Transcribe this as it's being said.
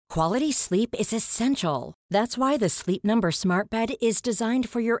Quality sleep is essential. That's why the Sleep Number Smart Bed is designed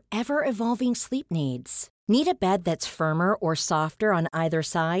for your ever-evolving sleep needs. Need a bed that's firmer or softer on either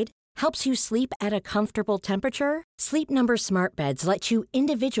side? Helps you sleep at a comfortable temperature? Sleep Number Smart Beds let you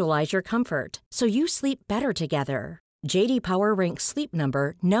individualize your comfort, so you sleep better together. J.D. Power ranks Sleep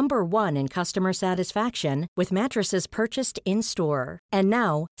Number number 1 in customer satisfaction with mattresses purchased in-store. And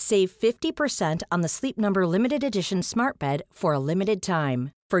now, save 50% on the Sleep Number Limited Edition Smart Bed for a limited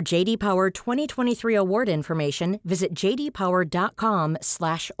time. For J.D. Power 2023 award information, visit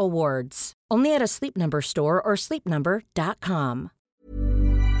jdpower.com/awards. Only at a Sleep Number store or sleepnumber.com.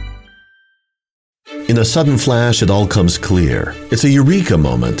 In a sudden flash, it all comes clear. It's a eureka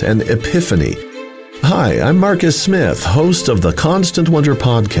moment, an epiphany. Hi, I'm Marcus Smith, host of the Constant Wonder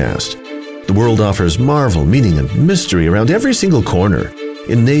podcast. The world offers marvel, meaning, and mystery around every single corner.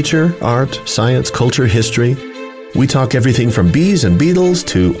 In nature, art, science, culture, history, we talk everything from bees and beetles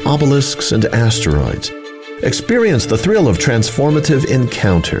to obelisks and asteroids. Experience the thrill of transformative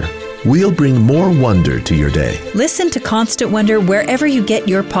encounter. We'll bring more wonder to your day. Listen to Constant Wonder wherever you get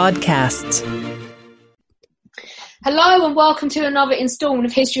your podcasts. Hello and welcome to another instalment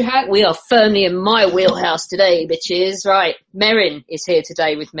of History Hack. We are firmly in my wheelhouse today, bitches. Right, Merrin is here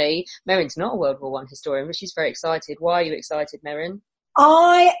today with me. Merrin's not a World War I historian, but she's very excited. Why are you excited, Merrin?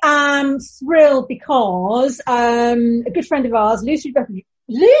 I am thrilled because a good friend of ours, Lucy Beckridge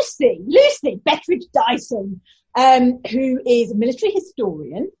Dyson, who is a military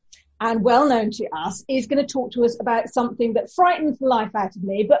historian and well known to us, is going to talk to us about something that frightens the life out of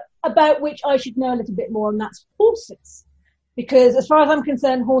me, but about which I should know a little bit more, and that's horses. Because as far as I'm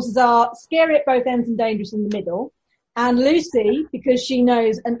concerned, horses are scary at both ends and dangerous in the middle. And Lucy, because she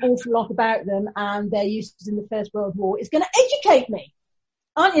knows an awful lot about them and their uses in the First World War, is going to educate me.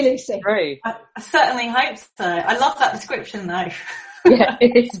 Aren't you, Lucy? True. I certainly hope so. I love that description, though. Yeah,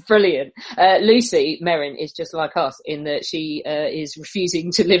 it's brilliant. Lucy Merrin is just like us in that she is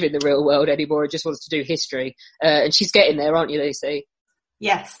refusing to live in the real world anymore and just wants to do history. And she's getting there, aren't you, Lucy?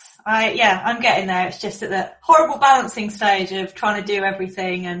 Yes, I'm getting there. It's just at the horrible balancing stage of trying to do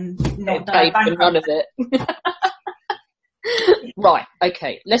everything and not die bankrupt. None of it. Right,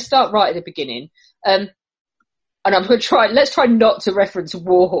 okay. Let's start right at the beginning. And I'm going to let's try not to reference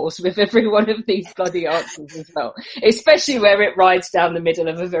Warhorse with every one of these bloody answers as well. Especially where it rides down the middle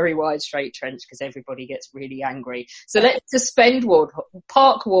of a very wide straight trench because everybody gets really angry. So let's suspend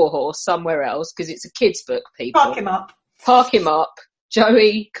park Warhorse somewhere else because it's a kid's book, people. Park him up.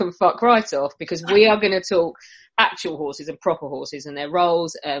 Joey can fuck right off because we are going to talk actual horses and proper horses and their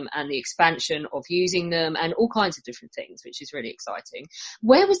roles and the expansion of using them and all kinds of different things, which is really exciting.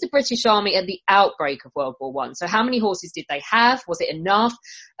 Where was the British Army at the outbreak of World War I? So how many horses did they have? Was it enough?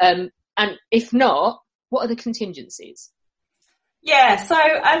 And if not, what are the contingencies? Yeah, so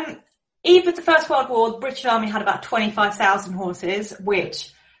even the First World War, the British Army had about 25,000 horses,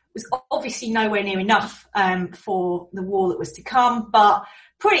 which was obviously nowhere near enough for the war that was to come, but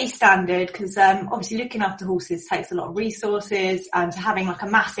pretty standard because obviously looking after horses takes a lot of resources, and having like a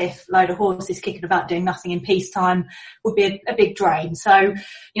massive load of horses kicking about doing nothing in peacetime would be a big drain. So,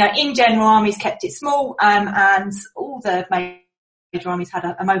 in general, armies kept it small, and all the major armies had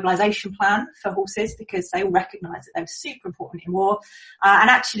a mobilisation plan for horses because they all recognised that they were super important in war. And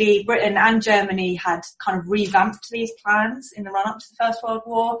actually, Britain and Germany had kind of revamped these plans in the run-up to the First World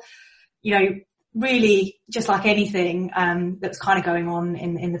War. Really, just like anything that was kind of going on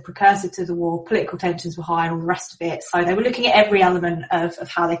in the precursor to the war, political tensions were high and all the rest of it. So they were looking at every element of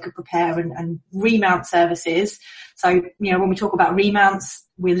how they could prepare and remount services. So, when we talk about remounts,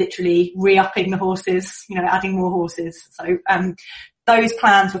 we're literally re-upping the horses, adding more horses. So those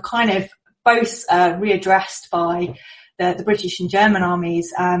plans were kind of both readdressed by the British and German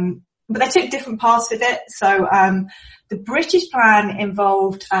armies, but they took different paths with it. So the British plan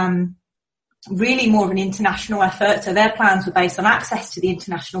involved really more of an international effort. So their plans were based on access to the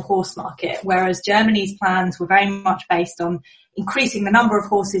international horse market, whereas Germany's plans were very much based on increasing the number of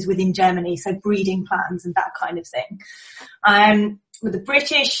horses within Germany, so breeding plans and that kind of thing. With the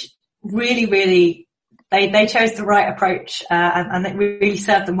British, really, they chose the right approach, and it really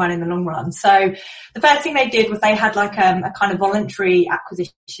served them well in the long run. So the first thing they did was they had like a kind of voluntary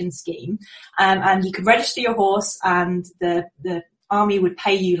acquisition scheme, and you could register your horse, and the army would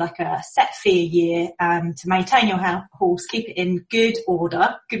pay you like a set fee a year to maintain your horse, keep it in good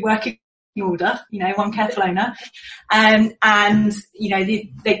working order, one careful owner. And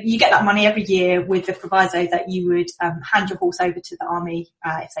you get that money every year with the proviso that you would hand your horse over to the army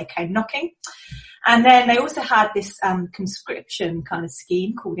if they came knocking. And then they also had this conscription kind of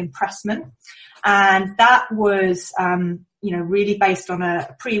scheme called impressment. And that was really based on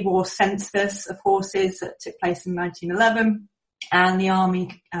a pre-war census of horses that took place in 1911. And the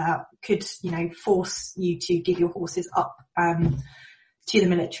army could, force you to give your horses up to the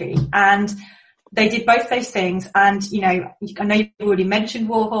military. And they did both those things. And, I know you've already mentioned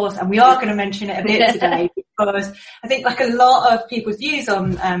Warhorse, and we are going to mention it a bit today, because I think like a lot of people's views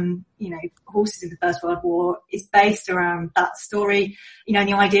on, horses in the First World War is based around that story, the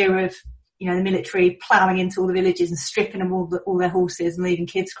idea of, the military ploughing into all the villages and stripping them all their horses and leaving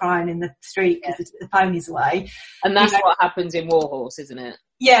kids crying in the street because they took the ponies away. And that's what happens in Warhorse, isn't it?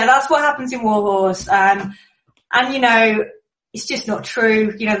 Yeah, that's what happens in Warhorse. And it's just not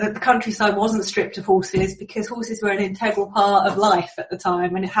true. The countryside wasn't stripped of horses, because horses were an integral part of life at the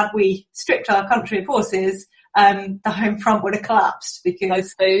time. And had we stripped our country of horses, the home front would have collapsed, because no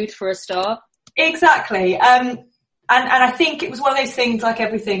food for a start. Exactly. And I think it was one of those things, like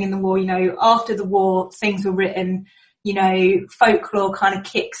everything in the war, after the war, things were written, folklore kind of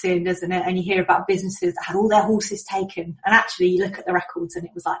kicks in, doesn't it? And you hear about businesses that had all their horses taken. And actually you look at the records and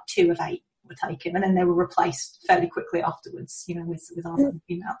it was like 2 of 8 were taken, and then they were replaced fairly quickly afterwards, with other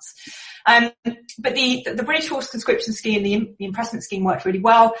females. But the British horse conscription scheme, the impressment scheme worked really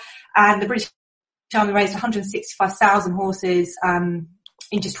well. And the British Army raised 165,000 horses,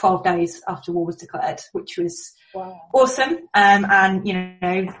 in just 12 days after war was declared, which was awesome. And,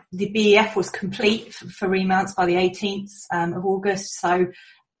 the BEF was complete for remounts by the 18th of August. So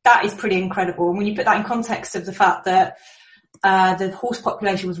that is pretty incredible. And when you put that in context of the fact that the horse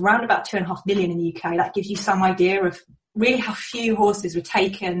population was around about 2.5 million in the UK, that gives you some idea of really how few horses were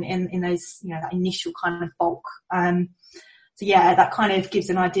taken in those, that initial kind of bulk. That kind of gives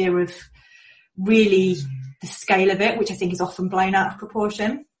an idea of really the scale of it, which I think is often blown out of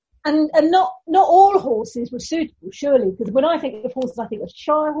proportion. And not all horses were suitable, surely, because when I think of horses, I think of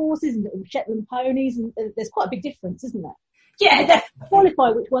Shire horses and Shetland ponies, and there's quite a big difference, isn't there? Yeah, they qualify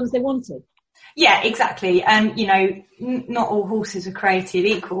which ones they wanted. Yeah, exactly. And not all horses are created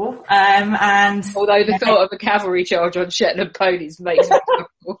equal. And although the thought of a cavalry charge on Shetland ponies makes me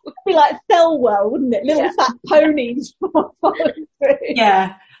It'd be like Thelwell, wouldn't it? Little fat ponies.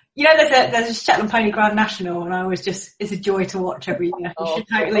 Yeah. There's a Shetland Pony Grand National, and it's a joy to watch every year. You should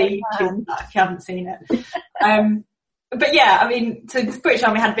totally choose that if you haven't seen it. But yeah, I mean, so the British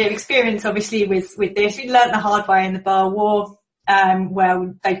Army had a bit of experience, obviously, with this. We learnt the hard way in the Boer War,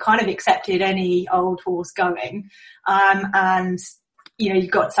 where they kind of accepted any old horse going. And, you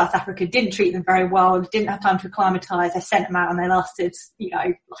got to South Africa, didn't treat them very well, didn't have time to acclimatise. They sent them out and they lasted,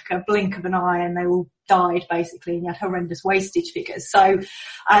 like a blink of an eye, and they all died basically, and you had horrendous wastage figures. So,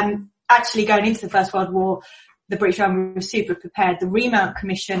 actually going into the First World War, the British Army was super prepared. The Remount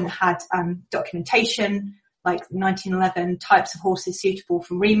Commission had, documentation, like 1911 types of horses suitable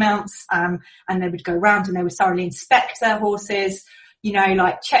for remounts, and they would go around and they would thoroughly inspect their horses,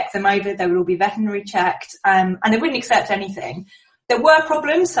 check them over. They would all be veterinary checked, and they wouldn't accept anything. There were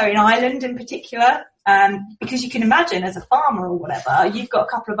problems, so in Ireland in particular, because you can imagine as a farmer or whatever, you've got a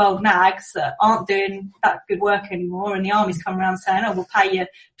couple of old nags that aren't doing that good work anymore, and the army's come around saying, we'll pay you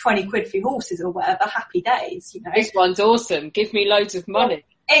 20 quid for your horses or whatever, happy days, This one's awesome, give me loads of money.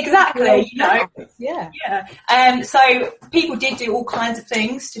 Exactly, Yeah. So people did do all kinds of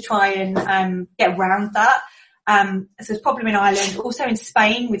things to try and get around that. So there's a problem in Ireland, also in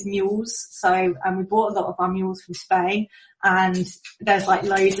Spain with mules. So we bought a lot of our mules from Spain, and there's like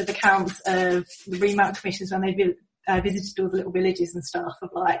loads of accounts of the remount commissions when they visited all the little villages and stuff,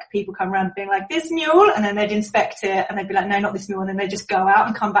 of like people come around being like, this mule, and then they'd inspect it and they'd be like, no, not this mule, and then they'd just go out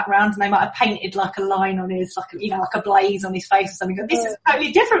and come back round, and they might have painted like a line on his, like a blaze on his face or something. Go, this is a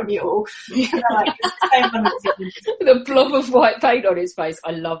totally different mule. Like, it's the same one the blob of white paint on his face.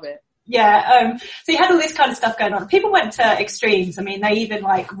 I love it. Yeah, so you had all this kind of stuff going on. People went to extremes. I mean, they even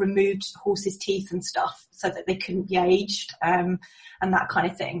removed horses' teeth and stuff so that they couldn't be aged, and that kind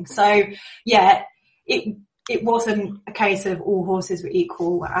of thing. So yeah, it wasn't a case of all horses were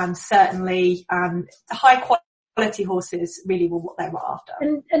equal, and certainly, the high quality horses really were what they were after.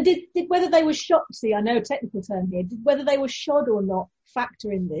 And did whether they were shod, see, I know a technical term here, did whether they were shod or not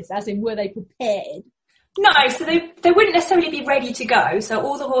factor in this, as in were they prepared? No, so they wouldn't necessarily be ready to go. So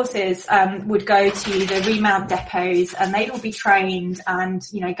all the horses would go to the remount depots, and they'd all be trained and,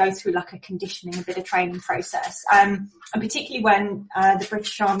 go through like a conditioning, a bit of training process. And particularly when the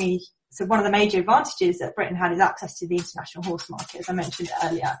British Army, so one of the major advantages that Britain had is access to the international horse market, as I mentioned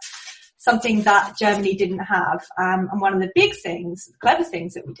earlier. Something that Germany didn't have. And one of the clever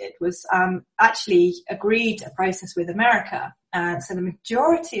things that we did was actually agreed a process with America So the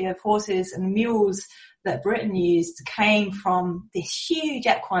majority of horses and mules that Britain used came from this huge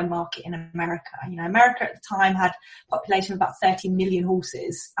equine market in America. You know, America at the time had a population of about 30 million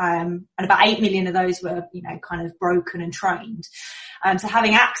horses, and about 8 million of those were, you know, kind of broken and trained. So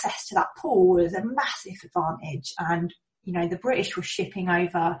having access to that pool was a massive advantage. And, you know, the British were shipping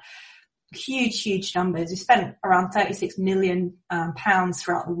over huge numbers. We spent around 36 million pounds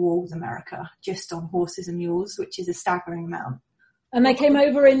throughout the war with America just on horses and mules, which is a staggering amount. And they came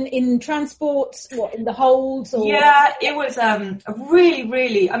over in transports, what, in the holds? Or? Yeah, it was a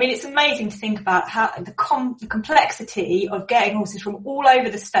really, I mean, it's amazing to think about how the complexity of getting horses from all over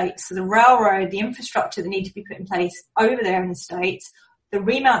the States. So the railroad, the infrastructure that needed to be put in place over there in the States, the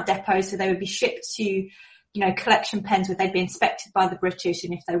remount depots, so they would be shipped to, you know, collection pens where they'd be inspected by the British,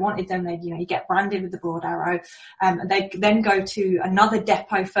 and if they wanted them, they'd, you know, you get branded with the broad arrow. And they'd then go to another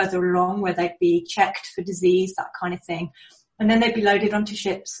depot further along where they'd be checked for disease, that kind of thing. And then they'd be loaded onto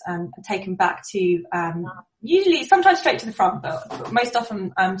ships and taken back to, usually, sometimes straight to the front, but most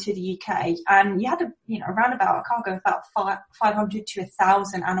often to the UK. And you had around about a cargo of about 500 to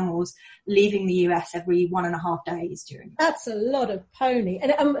 1,000 animals leaving the US every 1.5 days during. That's a lot of pony.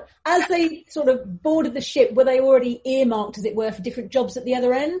 And as they sort of boarded the ship, were they already earmarked, as it were, for different jobs at the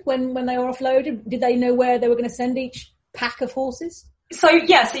other end when they were offloaded? Did they know where they were going to send each pack of horses? So,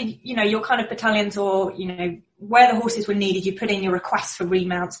 yeah, so, you know, your kind of battalions or, you know, where the horses were needed, you put in your requests for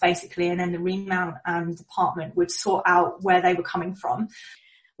remounts, basically, and then the remount department would sort out where they were coming from.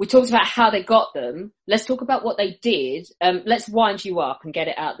 We talked about how they got them. Let's talk about what they did. Let's wind you up and get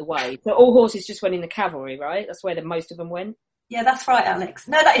it out of the way. So all horses just went in the cavalry, right? That's where most of them went? Yeah, that's right, Alex.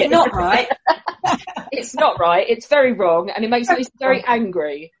 No, that is not right. It's not right. It's very wrong, and it makes me very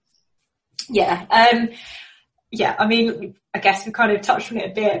angry. Yeah. Yeah, I mean, I guess we kind of touched on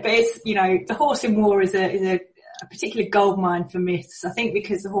it a bit, but it's, you know, the horse in war is a particular goldmine for myths. I think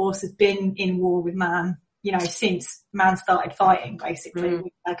because the horse has been in war with man, you know, since man started fighting, basically,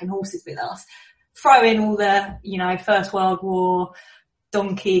 with taking horses with us. Throw in all the, you know, First World War,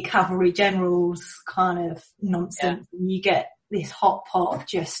 donkey cavalry generals kind of nonsense, and you get this hot pot of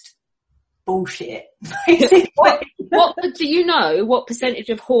just bullshit, basically. What do you know? What percentage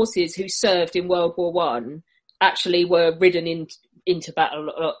of horses who served in World War One actually were ridden into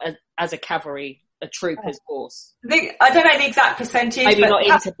battle as a trooper's horse? I don't know the exact percentage. Maybe not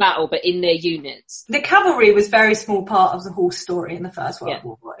into battle, but in their units. The cavalry was a very small part of the horse story in the First World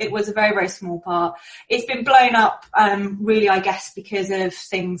War. It was a very, very small part. It's been blown up, really, I guess, because of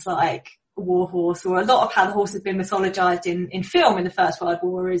things like war horse, or a lot of how the horse has been mythologized in film in the First World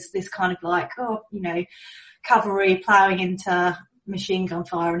War is this kind of like, oh, you know, cavalry ploughing into machine gun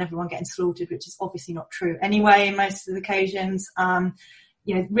fire and everyone getting slaughtered, which is obviously not true anyway in most of the occasions.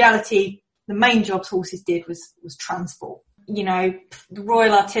 You know, reality, the main jobs horses did was transport. You know, the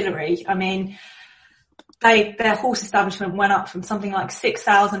Royal Artillery, I mean, their horse establishment went up from something like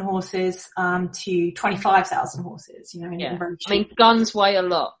 6,000 horses to 25,000 horses, you know. I mean, guns weigh a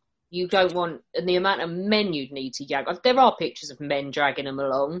lot. You don't want, and the amount of men you'd need to yag. There are pictures of men dragging them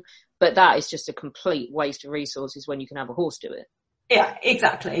along, but that is just a complete waste of resources when you can have a horse do it. Yeah,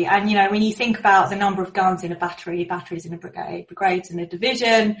 exactly. And, you know, when you think about the number of guns in a battery, batteries in a brigade, brigades in a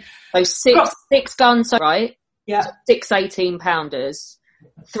division. So six guns, right? Yeah. So 6 18-pounders,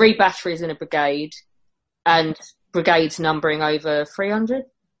 3 batteries in a brigade, and brigades numbering over 300,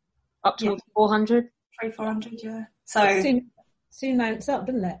 up to 400. 400, yeah. So soon mounts up,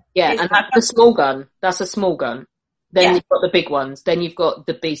 doesn't it? Yeah, and that's a small gun. That's a small gun. Then you've got the big ones. Then you've got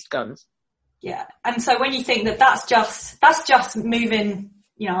the beast guns. Yeah. And so when you think that that's just moving,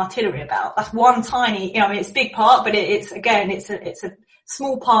 you know, artillery about, that's one tiny, you know, I mean, it's a big part, but it's a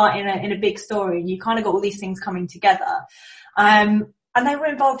small part in a big story. You kind of got all these things coming together. And they were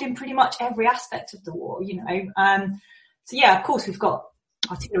involved in pretty much every aspect of the war, you know. So yeah, of course we've got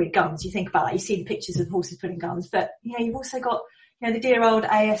artillery guns. You think about that, you see the pictures of horses putting guns, but, you know, you've also got, you know, the dear old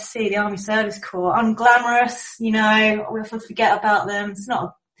ASC, the Army Service Corps, unglamorous, you know, we often forget about them. It's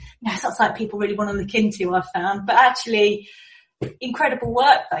not something people really want to look into, I've found, but actually incredible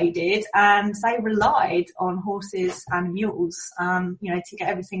work they did, and they relied on horses and mules, you know, to get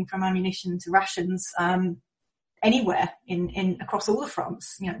everything from ammunition to rations, anywhere in across all the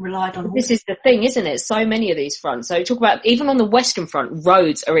fronts, you know, relied on horses. This is the thing, isn't it? So many of these fronts. So talk about, even on the Western Front,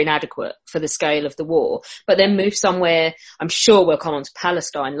 roads are inadequate for the scale of the war, but then move somewhere, I'm sure we'll come on to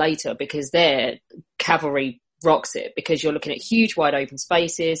Palestine later, because their cavalry rocks it, because you're looking at huge wide open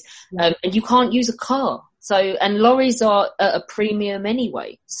spaces, and you can't use a car. So, and lorries are at a premium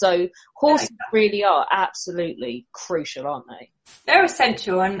anyway. So horses really are absolutely crucial, aren't they? They're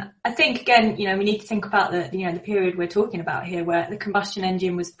essential. And I think, again, we need to think about the period we're talking about here, where the combustion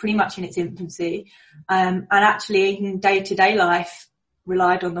engine was pretty much in its infancy. And actually in day-to-day life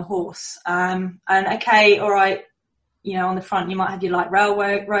relied on the horse. And okay, all right, on the front you might have your light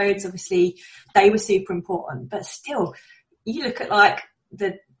railway roads. Obviously they were super important, but still, you look at like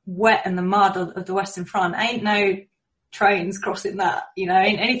the wet and the mud of the Western Front, ain't no trains crossing that,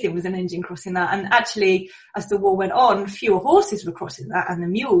 ain't anything with an engine crossing that. And actually, as the war went on, fewer horses were crossing that, and the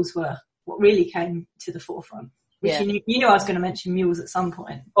mules were what really came to the forefront. Which you knew I was going to mention mules at some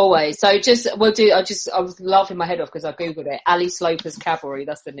point. Always. So I was laughing my head off because I googled it. Ali Sloper's Cavalry,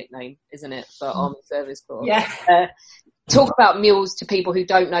 that's the nickname, isn't it, for Army Service Corps? Yeah. Talk about mules to people who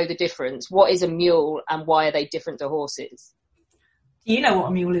don't know the difference. What is a mule and why are they different to horses? Do you know what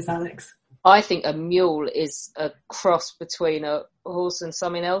a mule is, Alex? I think a mule is a cross between a horse and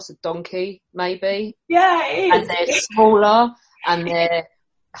something else, a donkey, maybe. Yeah, it is. And they're smaller and they're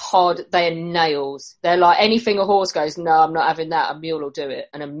hard, they're nails. They're like anything a horse goes, no, I'm not having that, a mule will do it,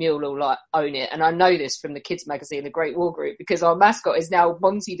 and a mule will like own it. And I know this from the kids magazine, the Great War Group, because our mascot is now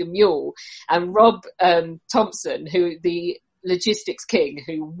Monty the Mule, and Rob Thompson, who the logistics king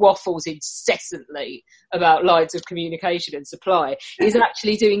who waffles incessantly about lines of communication and supply, is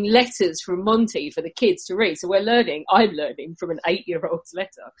actually doing letters from Monty for the kids to read. So I'm learning from an 8-year-old's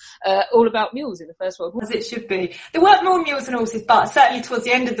letter all about mules in the First World War. As it should be. There weren't more mules than horses, but certainly towards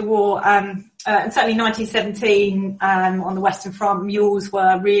the end of the war, and certainly 1917 on the Western Front, mules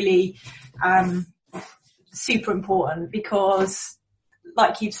were really super important because,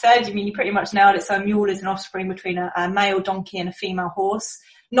 like you've said, you pretty much nailed it. So a mule is an offspring between a male donkey and a female horse,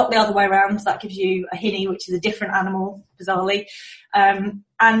 not the other way around. So that gives you a hinny, which is a different animal, bizarrely. And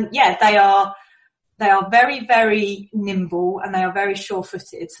yeah, they are very, very nimble and they are very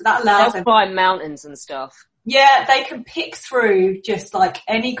sure-footed. So that allows them to climb mountains and stuff. Yeah, they can pick through just like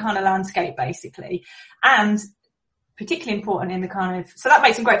any kind of landscape, basically. And particularly important in the so that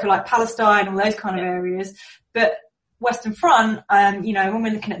makes them great for like Palestine, all those kind of areas. But Western Front, when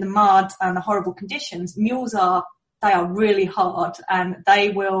we're looking at the mud and the horrible conditions, mules are really hard, and they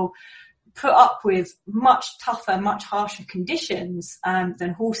will put up with much tougher, much harsher conditions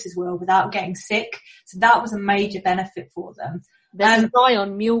than horses will without getting sick. So that was a major benefit for them. There's an eye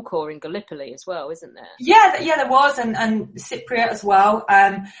on Mule Corps in Gallipoli as well, isn't there? Yeah, there was, and Cypriot as well.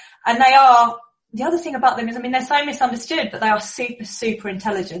 And they are. The other thing about them is, they're so misunderstood, but they are super, super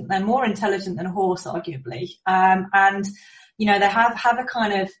intelligent. They're more intelligent than a horse, arguably. And, they have a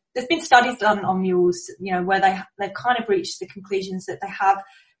kind of, there's been studies done on mules, where they've kind of reached the conclusions that they have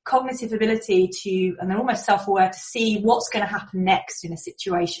cognitive ability to, and they're almost self-aware to see what's going to happen next in a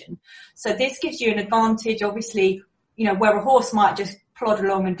situation. So this gives you an advantage, obviously, where a horse might just plod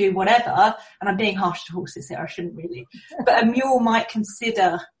along and do whatever, and I'm being harsh to horses here, I shouldn't really, but a mule might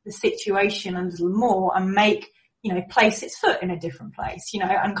consider the situation a little more and place its foot in a different place,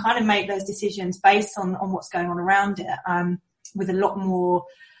 and kind of make those decisions based on what's going on around it, with a lot more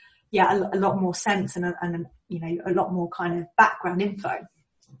sense and a lot more kind of background info.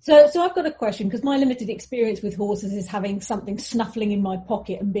 So I've got a question, because my limited experience with horses is having something snuffling in my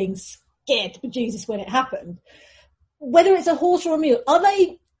pocket and being scared to Jesus when it happened. Whether it's a horse or a mule, are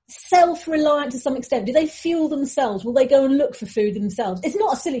they self-reliant to some extent? Do they fuel themselves? Will they go and look for food themselves? It's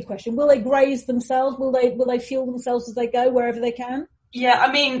not a silly question. Will they graze themselves? Will they fuel themselves as they go wherever they can?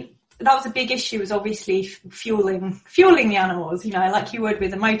 Yeah, that was a big issue, was obviously fueling the animals, like you would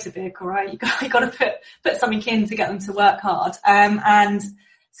with a motor vehicle, right? You got to put something in to get them to work hard. And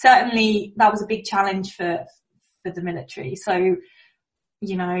certainly that was a big challenge for the military. So,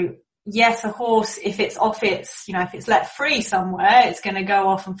 yes, a horse, if it's if it's let free somewhere, it's going to go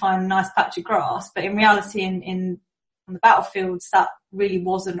off and find a nice patch of grass. But in reality, on the battlefields, that really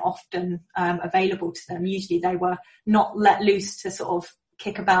wasn't often available to them. Usually they were not let loose to sort of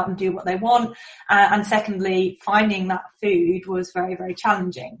kick about and do what they want. And secondly, finding that food was very, very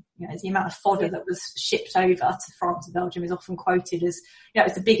challenging. The amount of fodder that was shipped over to France and Belgium is often quoted as,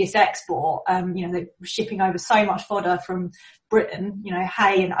 it's the biggest export. They were shipping over so much fodder from Britain,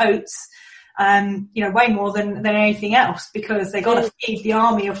 hay and oats, way more than anything else, because they got to feed the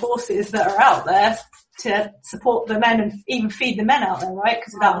army of horses that are out there to support the men and even feed the men out there, right?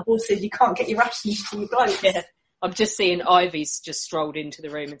 Because without horses, you can't get your rations to your blokes. Yeah. I'm just seeing Ivy's just strolled into the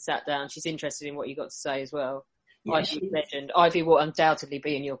room and sat down. She's interested in what you got to say as well. Yeah, Ivy legend. Ivy will undoubtedly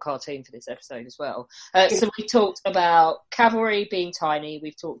be in your cartoon for this episode as well. So we talked about cavalry being tiny.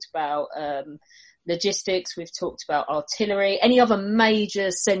 We've talked about logistics. We've talked about artillery. Any other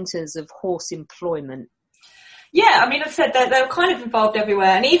major centres of horse employment? Yeah, I mean, I've said that they're kind of involved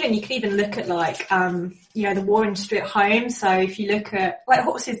everywhere, and even you can even look at like, you know, the war industry at home. So if you look at like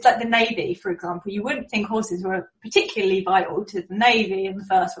horses, like the Navy, for example, you wouldn't think horses were particularly vital to the Navy in the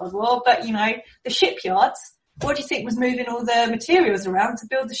First World War, but you know, the shipyards, what do you think was moving all the materials around to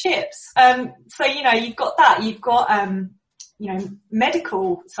build the ships? So you know, you've got that, you've got you know,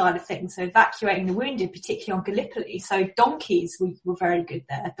 medical side of things, so evacuating the wounded, particularly on Gallipoli. So donkeys were very good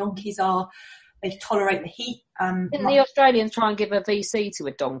there. Donkeys they tolerate the heat. Didn't the Australians try and give a VC to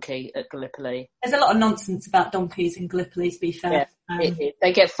a donkey at Gallipoli? There's a lot of nonsense about donkeys in Gallipoli, to be fair. Yeah,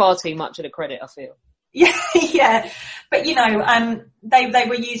 they get far too much of the credit, I feel. Yeah, yeah. But, you know, they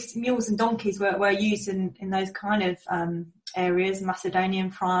were used, mules and donkeys were used in those kind of areas, Macedonian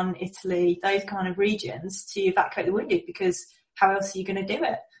front, Italy, those kind of regions, to evacuate the wounded, because how else are you going to do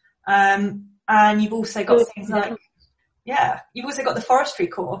it? And you've also got things like, yeah, you've also got the forestry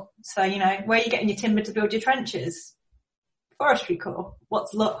corps. So, you know, where are you getting your timber to build your trenches? Forestry corps.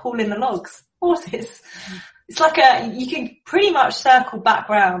 What's hauling the logs? Horses. It's like you can pretty much circle back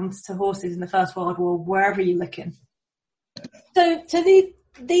round to horses in the First World War wherever you're looking. So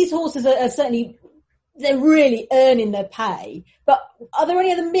these horses are certainly, they're really earning their pay. But are there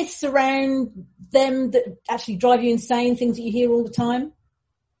any other myths around them that actually drive you insane, things that you hear all the time?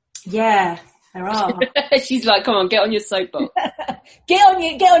 Yeah. There are. She's like, come on, get on your soapbox. get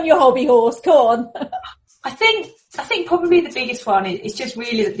on your hobby horse, come on. I think probably the biggest one is just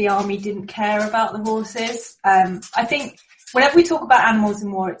really that the army didn't care about the horses. I think whenever we talk about animals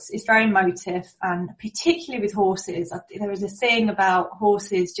in war, it's very emotive, and particularly with horses, there is a thing about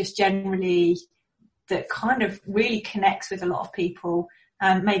horses just generally that kind of really connects with a lot of people.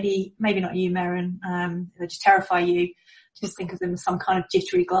 Maybe not you, Merrin. They just terrify you. Just think of them as some kind of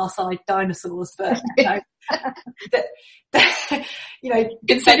jittery, glass-eyed dinosaurs, but you know, you know.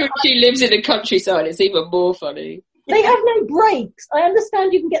 Considering she lives in the countryside, it's even more funny. They have no brakes. I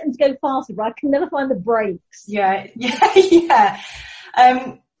understand you can get them to go faster, but I can never find the brakes. Yeah.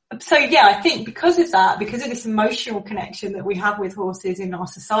 So yeah, I think because of that, because of this emotional connection that we have with horses in our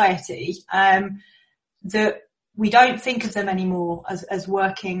society, that we don't think of them anymore as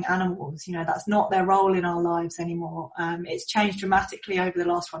working animals. You know, that's not their role in our lives anymore. It's changed dramatically over the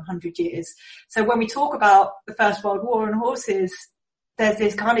last 100 years. So when we talk about the First World War and horses, there's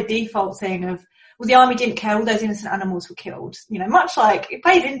this kind of default thing of, well, the army didn't care, all those innocent animals were killed. You know, much like it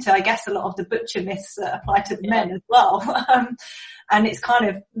plays into, I guess, a lot of the butcher myths that apply to the men as well. And it's kind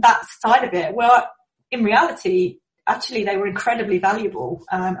of that side of it. Well, in reality, actually, they were incredibly valuable,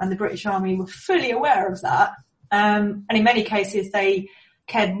 and the British Army were fully aware of that. And in many cases, they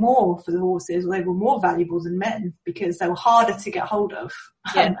cared more for the horses, or they were more valuable than men because they were harder to get hold of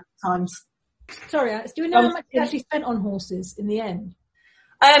at times. Sorry, Alex, do we know how much you actually spent on horses in the end?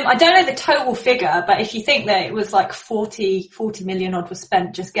 I don't know the total figure, but if you think that it was like 40 million odd was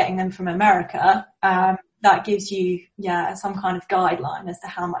spent just getting them from America, that gives you, some kind of guideline as to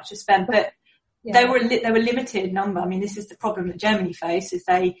how much was spent. But they were limited number. I mean, this is the problem that Germany faced, is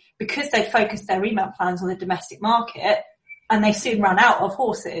because they focused their remount plans on the domestic market and they soon ran out of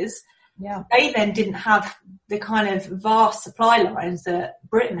horses. Yeah. They then didn't have the kind of vast supply lines that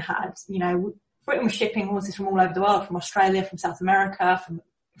Britain had. You know, Britain was shipping horses from all over the world, from Australia, from South America,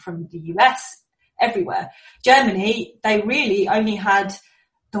 from the US, everywhere. Germany, they really only had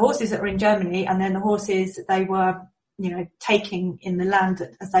the horses that were in Germany, and then the horses that they were, you know, taking in the land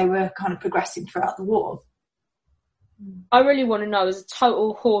as they were kind of progressing throughout the war. I really want to know, as a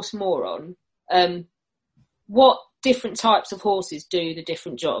total horse moron, what different types of horses do the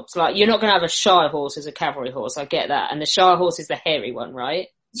different jobs? Like, you're not going to have a Shire horse as a cavalry horse, I get that. And the Shire horse is the hairy one, right?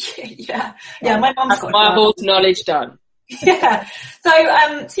 Yeah. My mum's got my horse knowledge done. Yeah.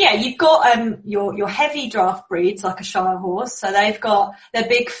 So you've got your heavy draft breeds like a Shire horse. So they've got their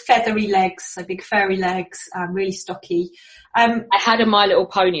big feathery legs, so big furry legs, really stocky. I had a My Little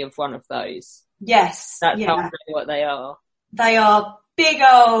Pony of one of those. Yes. That's how I know what they are. They are big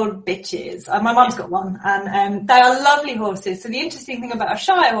old bitches. My mum's got one, and they are lovely horses. So the interesting thing about a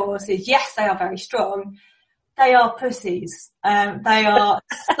Shire horse is, yes, they are very strong. They are pussies. They are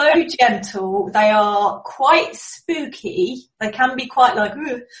so gentle. They are quite spooky. They can be quite like,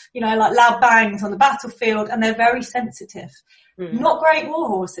 you know, like loud bangs on the battlefield, and they're very sensitive. Not great war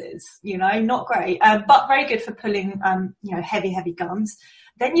horses, you know, not great, but very good for pulling, you know, heavy guns.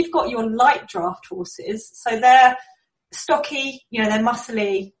 Then you've got your light draft horses. So they're stocky, you know, they're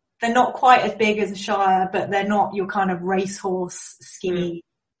muscly. They're not quite as big as a Shire, but they're not your kind of racehorse, skinny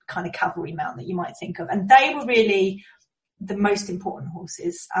kind of cavalry mount that you might think of. And they were really the most important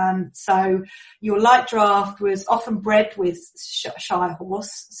horses. So your light draft was often bred with Shire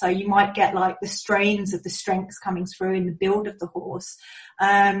horse. So you might get like the strains of the strengths coming through in the build of the horse.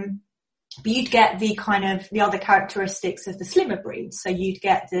 But you'd get the other characteristics of the slimmer breeds. So you'd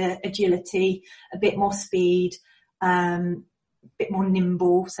get the agility, a bit more speed, a bit more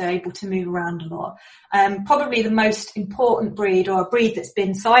nimble, so able to move around a lot. Probably the most important breed, or a breed that's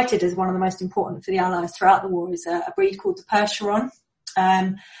been cited as one of the most important for the Allies throughout the war, is a breed called the Percheron.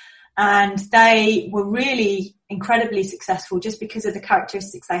 And they were really incredibly successful just because of the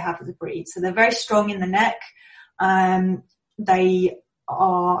characteristics they have as a breed. So they're very strong in the neck. They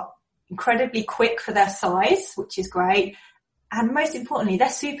are incredibly quick for their size, which is great. And most importantly, they're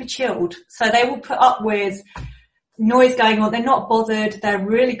super chilled. So they will put up with noise going on. They're not bothered. They're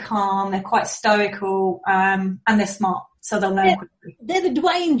really calm. They're quite stoical, and they're smart. So they'll learn quickly. They're the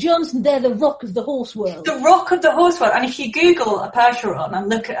Dwayne Johnson. They're the Rock of the horse world. The Rock of the horse world. And if you Google a Percheron and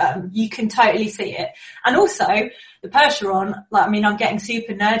look at them, you can totally see it. And also, the Percheron, I'm getting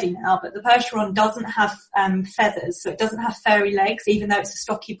super nerdy now, but the Percheron doesn't have feathers, so it doesn't have fairy legs, even though it's a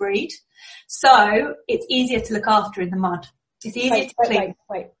stocky breed. So it's easier to look after in the mud. It's easier to clean.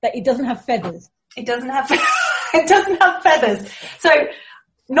 Wait. It doesn't have feathers. It doesn't have it doesn't have feathers. So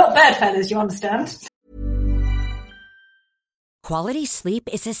not bird feathers, you understand? Quality sleep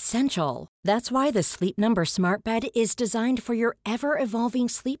is essential. That's why the Sleep Number Smart Bed is designed for your ever-evolving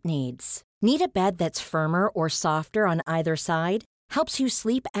sleep needs. Need a bed that's firmer or softer on either side? Helps you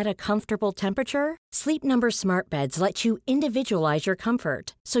sleep at a comfortable temperature? Sleep Number Smart Beds let you individualize your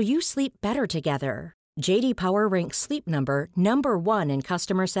comfort, so you sleep better together. J.D. Power ranks Sleep Number number 1 in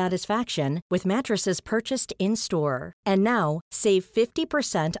customer satisfaction with mattresses purchased in-store. And now, save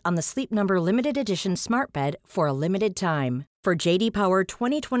 50% on the Sleep Number Limited Edition Smart Bed for a limited time. For J.D. Power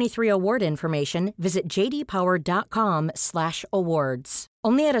 2023 award information, visit jdpower.com/awards.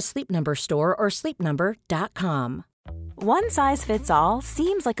 Only at a Sleep Number store or sleepnumber.com. One size fits all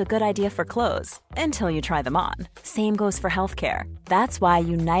seems like a good idea for clothes until you try them on. Same goes for healthcare. That's why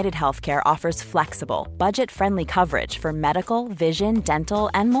United Healthcare offers flexible, budget-friendly coverage for medical, vision,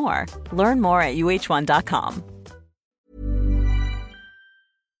 dental, and more. Learn more at uh1.com.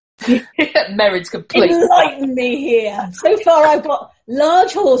 Merrin's complete. Enlighten me here. So far I've got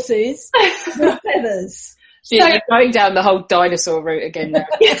large horses with feathers. You're going down the whole dinosaur route again now.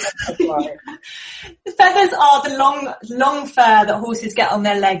 The feathers are the long fur that horses get on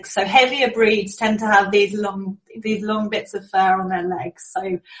their legs. So heavier breeds tend to have these long bits of fur on their legs.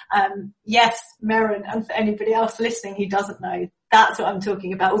 So, yes, Merrin, and for anybody else listening who doesn't know, that's what I'm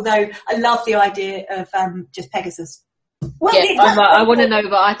talking about. Although I love the idea of, just Pegasus. Well, yeah, I want to know,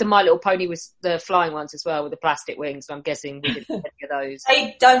 but I had the My Little Pony with the flying ones as well, with the plastic wings. So I'm guessing we didn't have any of those.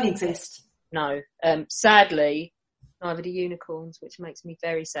 They don't exist. No. Sadly, neither do unicorns, which makes me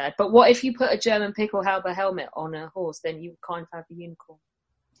very sad. But what if you put a German Pickelhaube helmet on a horse, then you kind of have a unicorn?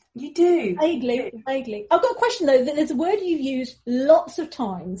 You do. Vaguely. I've got a question though. There's a word you use lots of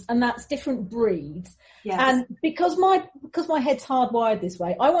times, and that's different breeds. Yes. And because my head's hardwired this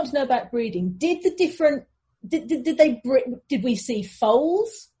way, I want to know about breeding. Did we see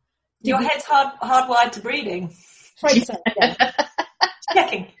foals? Your head's hardwired to breeding. Yeah.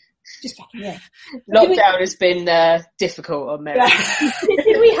 Just checking, yeah. Lockdown has been difficult on Mary.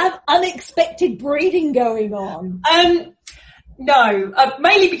 Did we have unexpected breeding going on? No,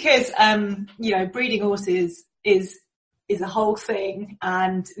 mainly because, breeding horses is a whole thing,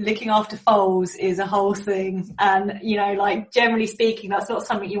 and looking after foals is a whole thing. And, generally speaking, that's not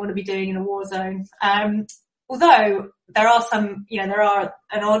something you want to be doing in a war zone. Although there are some, there are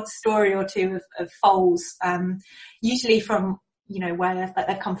an odd story or two of foals, usually from, where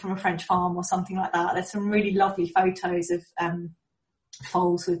they've come from a French farm or something like that. There's some really lovely photos of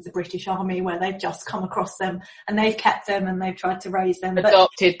foals with the British Army where they've just come across them and they've kept them and they've tried to raise them.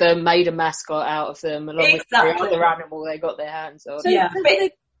 Adopted them, made a mascot out of them, along with the other animal they got their hands on. So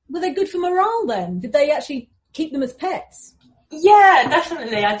were they good for morale then? Did they actually keep them as pets? Yeah,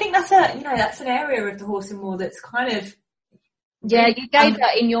 definitely. I think that's an area of the horse and war that's kind of... Yeah, you gave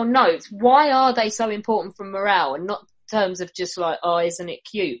that in your notes. Why are they so important for morale, and not terms of just like, oh, isn't it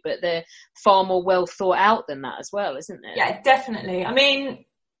cute, but they're far more well thought out than that as well, isn't it? Yeah, definitely. I mean,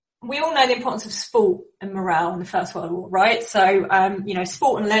 we all know the importance of sport and morale in the First World War, right? So,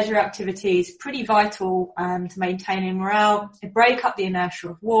 sport and leisure activities, pretty vital to maintaining morale. They break up the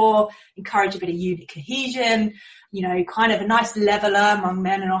inertia of war, encourage a bit of unit cohesion, kind of a nice leveler among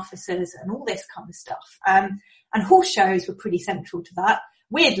men and officers and all this kind of stuff. And horse shows were pretty central to that.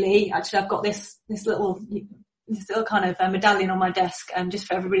 Weirdly, actually, I've got this little little kind of medallion on my desk, just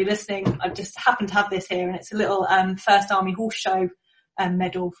for everybody listening. I just happen to have this here, and it's a little First Army Horse Show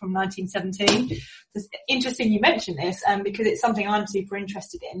medal from 1917. It's interesting you mention this, because it's something I'm super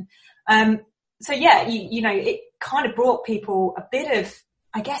interested in. So yeah, you know, it kind of brought people a bit of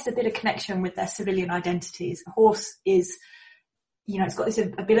connection with their civilian identities. A horse is, you know, it's got this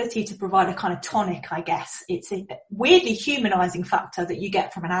ability to provide a kind of tonic, I guess. It's a weirdly humanizing factor that you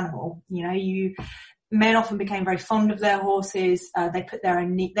get from an animal. You know, men often became very fond of their horses. They put their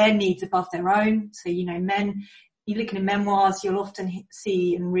needs above their own. So, you know, you look in memoirs, you'll often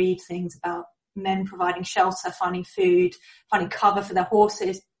see and read things about men providing shelter, finding food, finding cover for their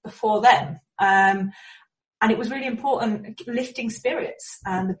horses before them. And it was really important, lifting spirits,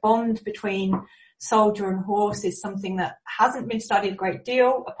 and the bond between soldier and horse is something that hasn't been studied a great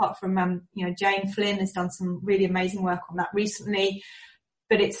deal, apart from, you know, Jane Flynn has done some really amazing work on that recently,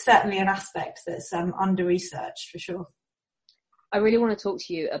 but it's certainly an aspect that's under-researched for sure. I really want to talk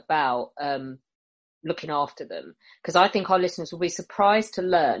to you about looking after them, because I think our listeners will be surprised to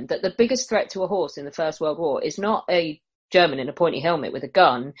learn that the biggest threat to a horse in the First World War is not a German in a pointy helmet with a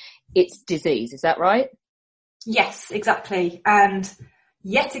gun, it's disease. Is that right? Yes, exactly. And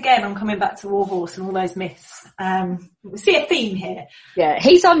yet again, I'm coming back to Warhorse and all those myths. We see a theme here. Yeah,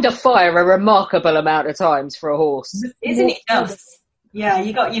 he's under fire a remarkable amount of times for a horse. Isn't it just? Yeah,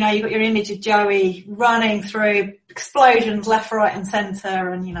 you got your image of Joey running through explosions left, right and centre,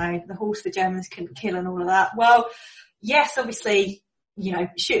 and, you know, the horse the Germans couldn't kill and all of that. Well, yes, obviously, you know,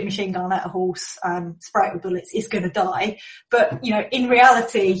 shoot a machine gun at a horse, spray it with bullets, it's going to die. But, you know, in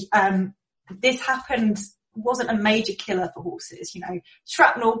reality, this wasn't a major killer for horses. You know,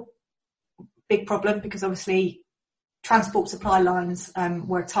 shrapnel, big problem, because obviously transport supply lines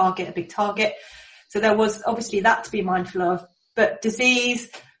were a big target. So there was obviously that to be mindful of. But disease,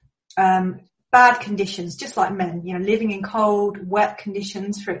 bad conditions, just like men, you know, living in cold, wet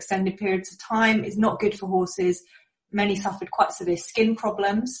conditions for extended periods of time is not good for horses. Many suffered quite severe skin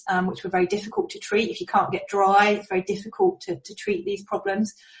problems, which were very difficult to treat. If you can't get dry, it's very difficult to treat these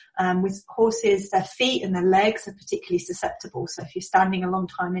problems. With horses, their feet and their legs are particularly susceptible. So if you're standing a long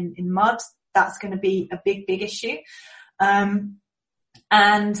time in mud, that's going to be a big issue. And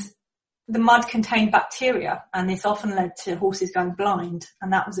the mud contained bacteria, and this often led to horses going blind,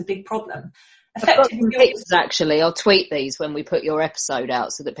 and that was a big problem. I've got some pictures, actually. I'll tweet these when we put your episode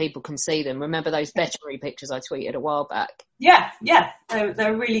out so that people can see them. Remember those veterinary pictures I tweeted a while back? Yeah.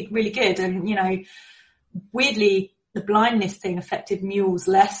 They're really, really good. And, you know, weirdly, the blindness thing affected mules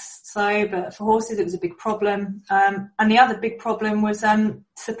less so, but for horses it was a big problem. And the other big problem was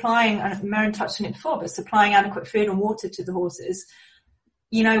supplying, and Maren touched on it before, but supplying adequate food and water to the horses.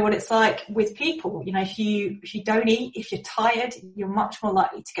 You know what it's like with people. You know, if you don't eat, if you're tired, you're much more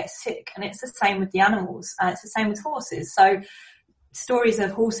likely to get sick. And it's the same with the animals. It's the same with horses. So stories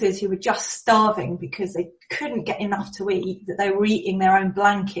of horses who were just starving because they couldn't get enough to eat, that they were eating their own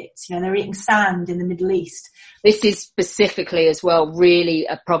blankets. You know, they were eating sand in the Middle East. This is specifically as well really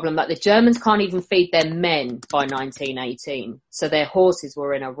a problem. Like the Germans can't even feed their men by 1918. So their horses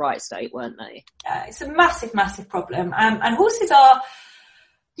were in a right state, weren't they? It's a massive, massive problem. And horses are...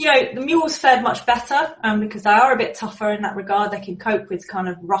 You know, the mules fared much better because they are a bit tougher in that regard. They can cope with kind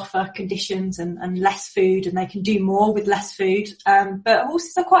of rougher conditions and less food, and they can do more with less food. But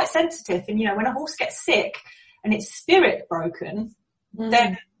horses are quite sensitive. And, you know, when a horse gets sick and its spirit broken,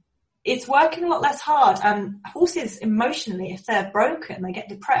 then it's working a lot less hard. Horses emotionally, if they're broken, they get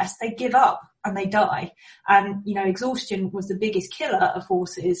depressed, they give up and they die. And, you know, exhaustion was the biggest killer of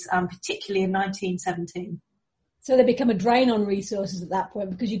horses, particularly in 1917. So they become a drain on resources at that point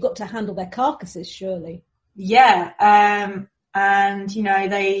because you've got to handle their carcasses, surely. Yeah. And, you know,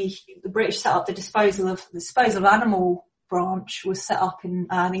 the British set up the disposal of animal branch was set up in,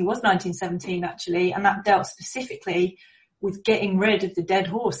 I think it was 1917 actually, and that dealt specifically with getting rid of the dead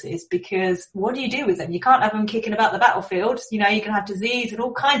horses, because what do you do with them? You can't have them kicking about the battlefield. You know, you can have disease and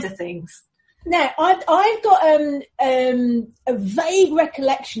all kinds of things. Now, I've got a vague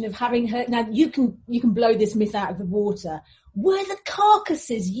recollection of having heard. Now, you can blow this myth out of the water. Were the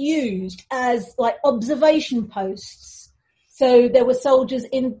carcasses used as like observation posts? So there were soldiers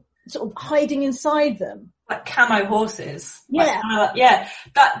in sort of hiding inside them, like camo horses. Yeah,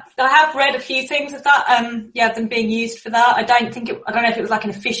 That I have read a few things of that. Them being used for that. I don't know if it was like an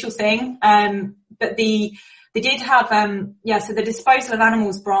official thing. But they did have, so the disposal of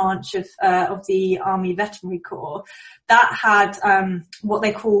animals branch of the Army Veterinary Corps, that had, what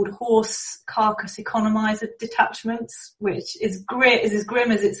they called horse carcass economizer detachments, which is as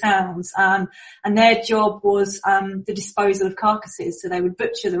grim as it sounds. And their job was, the disposal of carcasses. So they would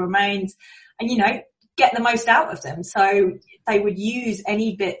butcher the remains. And, you know, get the most out of them. So they would use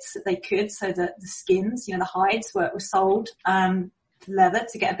any bits that they could, so that the skins, the hides were sold for leather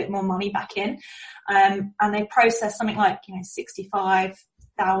to get a bit more money back in. And they processed something like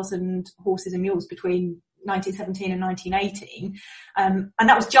 65,000 horses and mules between 1917 and 1918. And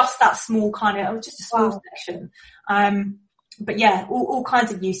that was just that small just a small section. But yeah, all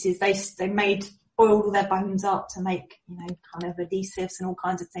kinds of uses. They boiled all their bones up to make, kind of adhesives and all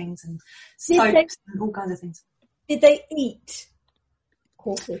kinds of things, and soaps and all kinds of things. Did they eat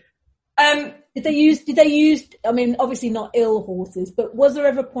horses? Did they use, I mean, obviously not ill horses, but was there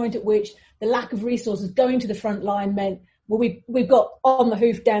ever a point at which the lack of resources going to the front line meant, well, we've got on the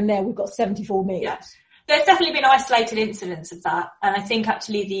hoof down there, we've got 74 meals? Yes. There's definitely been isolated incidents of that. And I think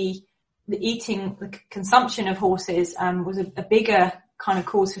actually the consumption of horses was a bigger kind of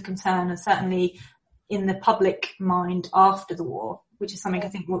cause for concern, and certainly in the public mind after the war, which is something I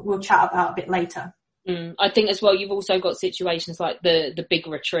think we'll chat about a bit later. I think as well, you've also got situations like the big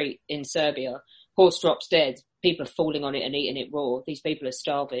retreat in Serbia. Horse drops dead. People are falling on it and eating it raw. These people are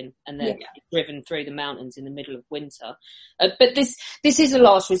starving, and they're driven through the mountains in the middle of winter. But this is a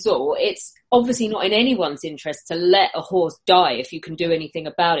last resort. It's obviously not in anyone's interest to let a horse die if you can do anything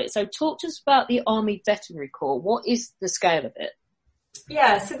about it. So talk to us about the Army Veterinary Corps. What is the scale of it?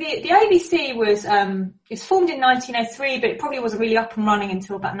 Yeah, so the AVC was formed in 1903, but it probably wasn't really up and running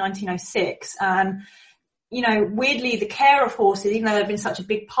until about 1906. Weirdly, the care of horses, even though they've been such a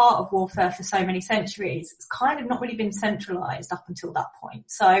big part of warfare for so many centuries, it's kind of not really been centralised up until that point.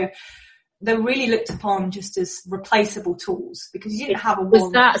 So they're really looked upon just as replaceable tools, because you didn't have a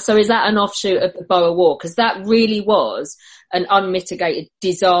war. So is that an offshoot of the Boer War? Because that really was an unmitigated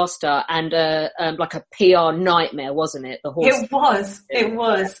disaster and like a PR nightmare, wasn't it? The horse. It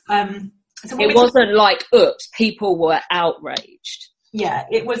was. It wasn't like, oops, people were outraged. Yeah,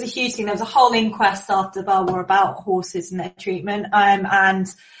 it was a huge thing. There was a whole inquest after the Boer War about horses and their treatment. And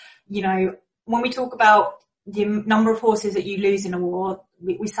when we talk about the number of horses that you lose in a war,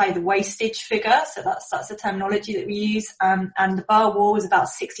 we say the wastage figure. So that's the terminology that we use. And the Boer War was about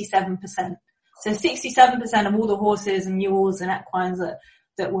 67%. So 67% of all the horses and mules and equines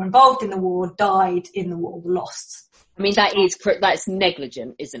that were involved in the war died in the war, were lost. I mean, that's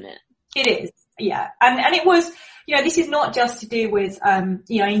negligent, isn't it? It is, yeah. And it was, this is not just to do with,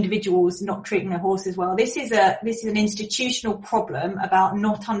 individuals not treating their horses well. This is an institutional problem about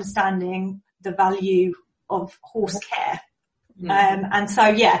not understanding the value of horse care. And so,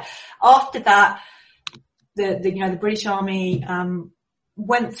 yeah, after that, the British Army,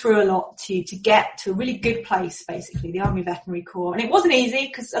 went through a lot to get to a really good place, basically, the Army Veterinary Corps. And it wasn't easy,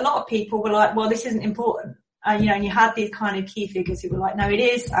 because a lot of people were like, well, this isn't important. And you had these kind of key figures who were like, no, it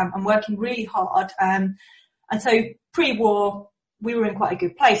is. I'm working really hard. And so pre-war, we were in quite a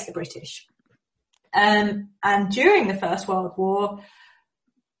good place, the British. And during the First World War,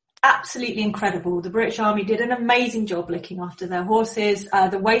 absolutely incredible. The British Army did an amazing job looking after their horses.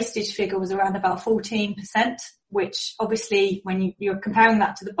 The wastage figure was around about 14%, which obviously, when you're comparing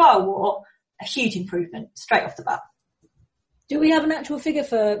that to the Boer War, a huge improvement straight off the bat. Do we have an actual figure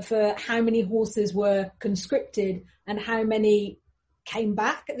for how many horses were conscripted and how many came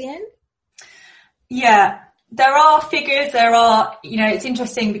back at the end? Yeah, there are figures. It's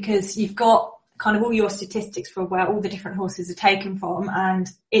interesting because you've got kind of all your statistics for where all the different horses are taken from, and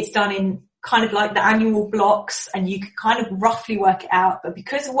it's done in kind of like the annual blocks, and you could kind of roughly work it out. But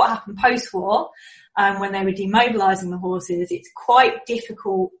because of what happened post-war, when they were demobilising the horses, it's quite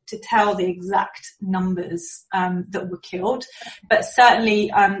difficult to tell the exact numbers that were killed. But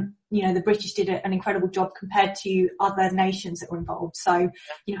certainly, the British did an incredible job compared to other nations that were involved. So,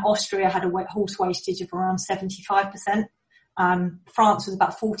 Austria had a horse wastage of around 75%. France was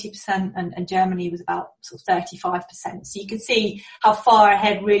about 40%, and Germany was about sort of 35%. So you can see how far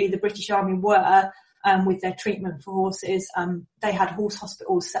ahead really the British Army were with their treatment for horses. They had horse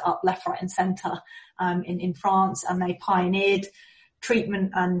hospitals set up left, right and centre in France, and they pioneered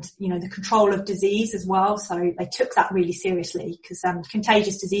treatment and, the control of disease as well. So they took that really seriously, because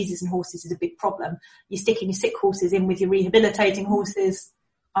contagious diseases in horses is a big problem. You're sticking your sick horses in with your rehabilitating horses,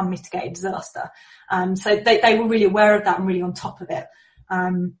 unmitigated disaster. So they were really aware of that and really on top of it.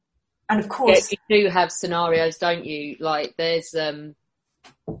 And of course, you do have scenarios, don't you? Like there's, I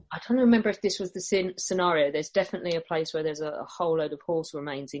don't remember if this was the scenario. There's definitely a place where there's a whole load of horse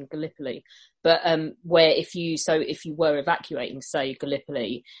remains in Gallipoli, but where if you were evacuating, say,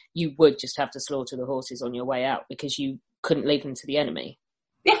 Gallipoli, you would just have to slaughter the horses on your way out because you couldn't leave them to the enemy.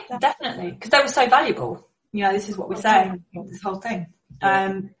 Yeah, definitely, because they were so valuable. This is what we're saying, this whole thing.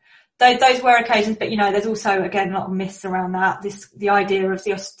 those were occasions, but there's also, again, a lot of myths around that. The idea of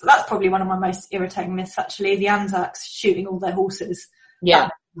that's probably one of my most irritating myths, actually, the Anzacs shooting all their horses. Yeah.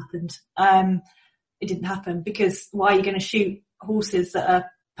 That happened. It didn't happen, because why are you going to shoot horses that are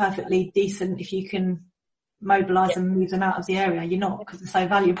perfectly decent if you can mobilise and move them out of the area? You're not, because they're so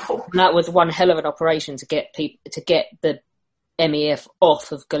valuable. And that was one hell of an operation to get the MEF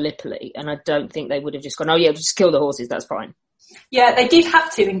off of Gallipoli, and I don't think they would have just gone, oh yeah, just kill the horses, that's fine. Yeah, they did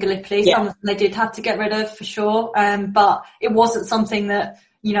have to in Gallipoli. Yeah. Some of them they did have to get rid of, for sure. But it wasn't something that,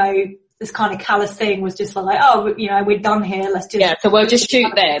 this kind of callous thing was just like, oh, we're done here. Let's just... Yeah, so we'll just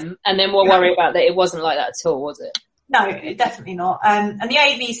shoot them and then we'll worry about that. It wasn't like that at all, was it? No, definitely not. And the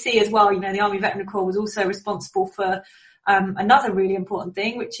AVC as well, the Army Veteran Corps, was also responsible for another really important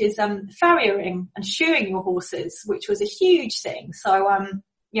thing, which is farriering and shoeing your horses, which was a huge thing. So,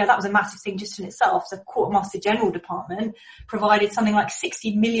 that was a massive thing just in itself. The Quartermaster General Department provided something like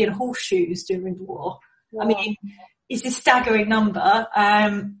 60 million horseshoes during the war. Wow. I mean, it's a staggering number.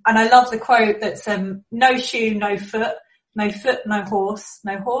 And I love the quote that's, no shoe, no foot, no horse,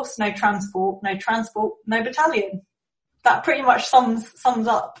 no transport, no battalion. That pretty much sums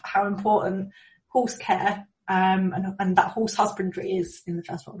up how important horse care, and that horse husbandry is in the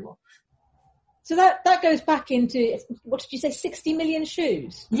First World War. So that goes back into, what did you say, 60 million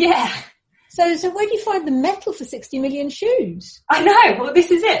shoes? Yeah. So where do you find the metal for 60 million shoes? I know. Well, this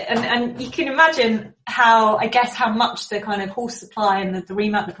is it. And you can imagine how much the kind of horse supply and the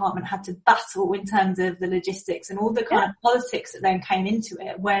remount department had to battle in terms of the logistics and all the kind of politics that then came into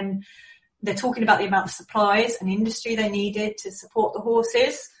it when they're talking about the amount of supplies and industry they needed to support the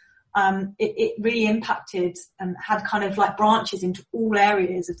horses. It really impacted and had kind of like branches into all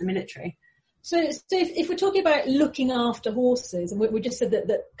areas of the military. So if we're talking about looking after horses, and we just said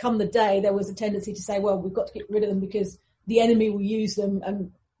that come the day there was a tendency to say, well, we've got to get rid of them because the enemy will use them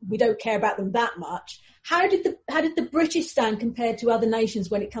and we don't care about them that much. How did the British stand compared to other nations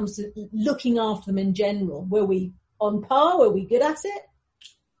when it comes to looking after them in general? Were we on par? Were we good at it?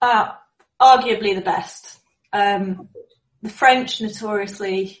 Arguably the best. The French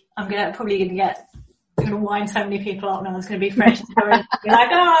notoriously, I'm probably going to wind so many people up now. There's going to be French historians be like,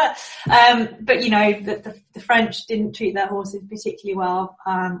 but the French didn't treat their horses particularly well,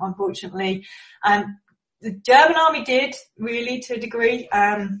 unfortunately. The German army did, really, to a degree,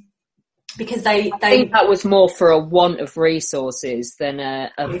 because I think that was more for a want of resources than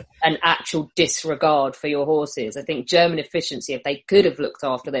an actual disregard for your horses. I think German efficiency, if they could have looked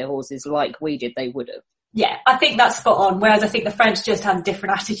after their horses like we did, they would have. Yeah, I think that's spot on. Whereas I think the French just had a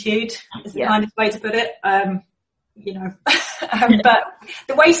different attitude, is the kind of way to put it. But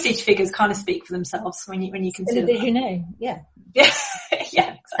the wastage figures kind of speak for themselves when you consider that. Yeah,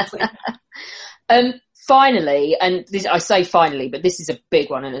 exactly. Finally, and I say finally, but this is a big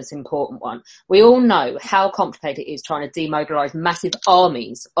one and it's an important one. We all know how complicated it is trying to demobilise massive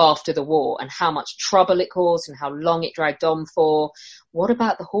armies after the war and how much trouble it caused and how long it dragged on for. What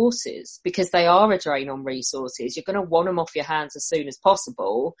about the horses? Because they are a drain on resources. You're going to want them off your hands as soon as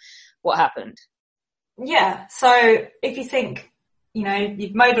possible. What happened? Yeah, so if you think,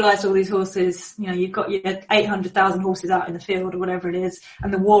 you've mobilised all these horses, you've got your 800,000 horses out in the field or whatever it is,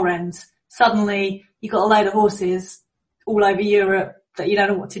 and the war ends. Suddenly, you've got a load of horses all over Europe that you don't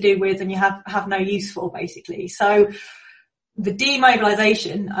know what to do with and you have no use for, basically. So the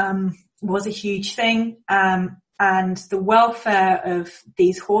demobilisation was a huge thing, and the welfare of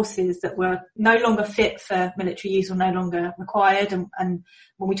these horses that were no longer fit for military use or no longer required. And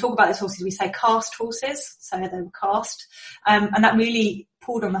when we talk about these horses, we say cast horses, so they were cast. And that really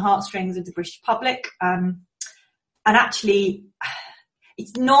pulled on the heartstrings of the British public. And actually,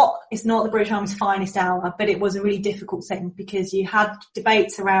 it's not the British Army's finest hour, but it was a really difficult thing because you had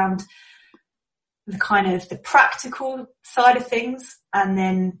debates around the kind of the practical side of things and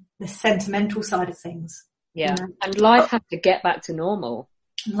then the sentimental side of things. Yeah, and life had to get back to normal.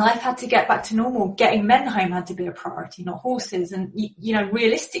 Life had to get back to normal. Getting men home had to be a priority, not horses. And,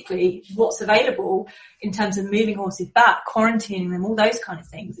 realistically, what's available in terms of moving horses back, quarantining them, all those kind of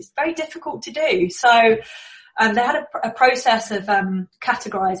things, it's very difficult to do. So they had a process of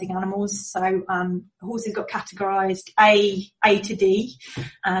categorising animals. So horses got categorised A to D,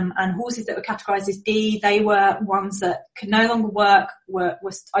 and horses that were categorised as D, they were ones that could no longer work, were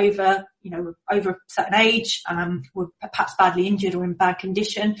over a certain age, were perhaps badly injured or in bad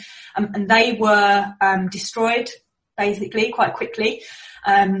condition, and they were destroyed basically quite quickly,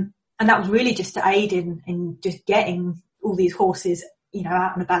 and that was really just to aid in just getting all these horses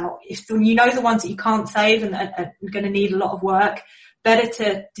out and about. If the ones that you can't save and are going to need a lot of work, better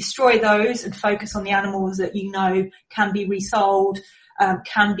to destroy those and focus on the animals that can be resold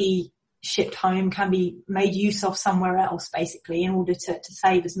can be shipped home, can be made use of somewhere else, basically, in order to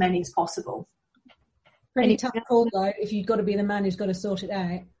save as many as possible. Pretty tough call, though, if you've got to be the man who's got to sort it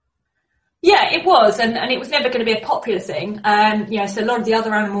out. Yeah, it was, and it was never going to be a popular thing. So a lot of the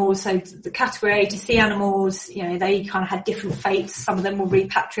other animals, so the category A to C animals, they kind of had different fates. Some of them were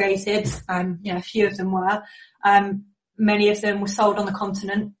repatriated, a few of them were. Many of them were sold on the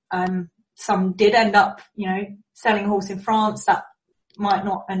continent. Some did end up, selling a horse in France. That might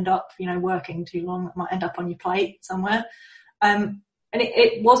not end up, working too long. It might end up on your plate somewhere. And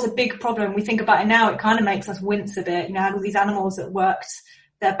it was a big problem. We think about it now, it kind of makes us wince a bit. Had all these animals that worked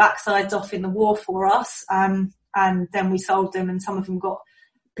their backsides off in the war for us, and then we sold them, and some of them got,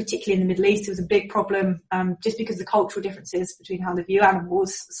 particularly in the Middle East, it was a big problem, just because of the cultural differences between how they view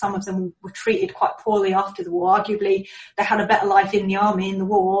animals. Some of them were treated quite poorly after the war. Arguably, they had a better life in the army in the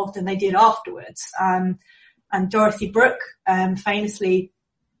war than they did afterwards. And Dorothy Brooke, famously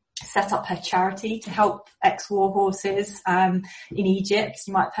set up her charity to help ex-war horses, in Egypt.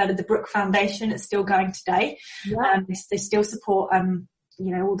 You might have heard of the Brooke Foundation. It's still going today. Yeah. They still support,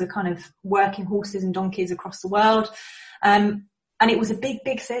 all the kind of working horses and donkeys across the world. And it was a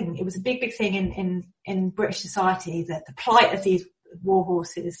big thing. It was a big thing in British society, that the plight of these war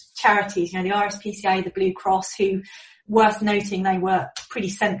horses, charities, the RSPCA, the Blue Cross, who, worth noting, they were pretty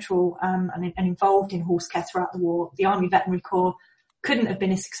central, and involved in horse care throughout the war. The Army Veterinary Corps couldn't have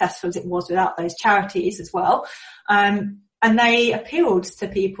been as successful as it was without those charities as well. And they appealed to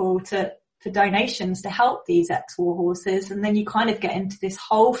people for donations to help these ex-war horses. And then you kind of get into this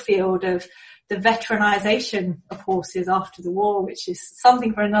whole field of the veteranization of horses after the war, which is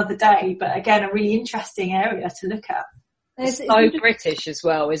something for another day, but again, a really interesting area to look at. It's so British as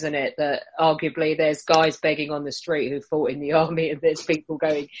well, isn't it? That arguably there's guys begging on the street who fought in the army, and there's people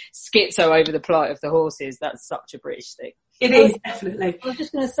going schizo over the plight of the horses. That's such a British thing. It is, definitely. I was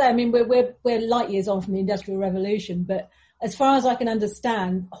just going to say, we're light years on from the Industrial Revolution, but as far as I can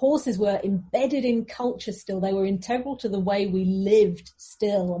understand, horses were embedded in culture still. They were integral to the way we lived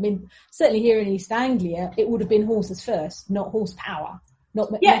still. Certainly here in East Anglia, it would have been horses first, not horsepower,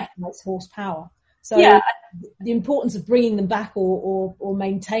 not mechanized horsepower. So the importance of bringing them back or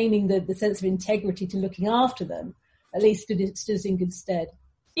maintaining the sense of integrity to looking after them, at least stood us in good stead.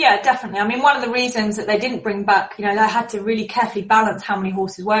 Yeah, definitely. One of the reasons that they didn't bring back, they had to really carefully balance how many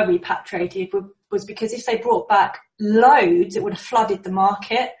horses were repatriated was because if they brought back loads, it would have flooded the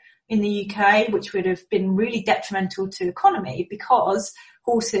market in the UK, which would have been really detrimental to the economy, because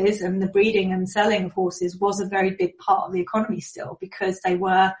horses and the breeding and selling of horses was a very big part of the economy still, because they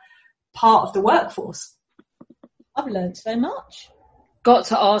were part of the workforce. I've learned so much. Got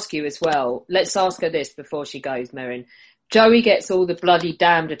to ask you as well. Let's ask her this before she goes, Merryn. Joey gets all the bloody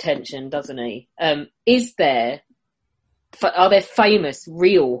damned attention, doesn't he? Are there famous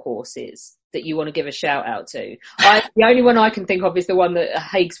real horses that you want to give a shout out to? The only one I can think of is the one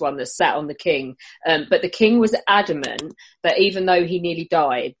Haig's one that sat on the king. But the king was adamant that even though he nearly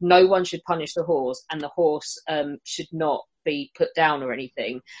died, no one should punish the horse, and the horse should not be put down or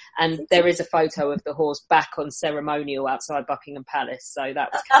anything. And there is a photo of the horse back on ceremonial outside Buckingham Palace. So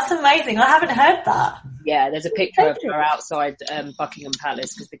that's amazing. I haven't heard that. Yeah, there's a picture of her outside Buckingham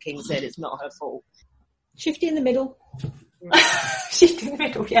Palace, because the king said it's not her fault. Shifty in the middle. Shifty in the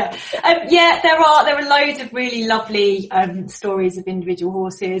middle, yeah. There are loads of really lovely stories of individual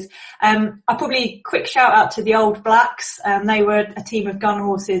horses. I'll probably quick shout out to the Old Blacks. They were a team of gun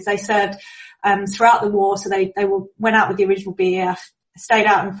horses. They served throughout the war, so they went out with the original BEF, stayed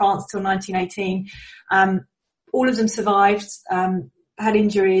out in France till 1918. All of them survived, had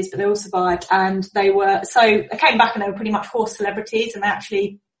injuries, but they all survived, and they came back and they were pretty much horse celebrities, and they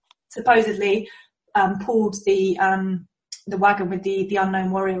actually supposedly pulled the wagon with the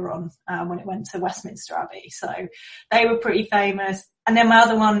unknown warrior on when it went to Westminster Abbey. So they were pretty famous. And then my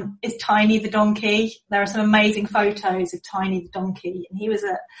other one is Tiny the donkey. There are some amazing photos of Tiny the donkey, and he was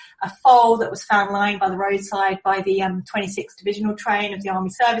a foal that was found lying by the roadside by the 26th Divisional Train of the Army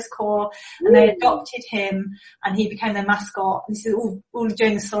Service Corps, and they adopted him, and he became their mascot. This is all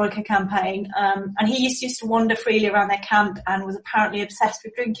during the Soroka campaign, and he used to wander freely around their camp and was apparently obsessed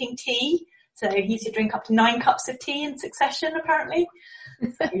with drinking tea. So he used to drink up to 9 cups of tea in succession, apparently.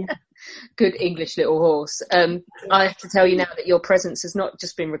 So, yeah. Good English little horse. I have to tell you now that your presence has not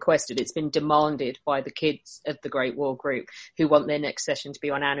just been requested, it's been demanded by the kids of the Great War Group, who want their next session to be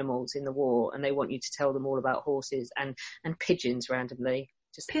on animals in the war, and they want you to tell them all about horses and pigeons randomly.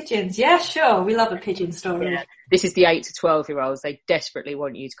 Pigeons, yeah, sure. We love a pigeon story. Yeah. This is the 8 to 12-year-olds. They desperately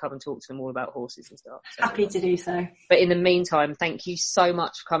want you to come and talk to them all about horses and stuff. So. Happy to do so. But in the meantime, thank you so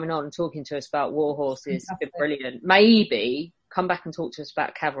much for coming on and talking to us about war horses. It's been brilliant. Maybe come back and talk to us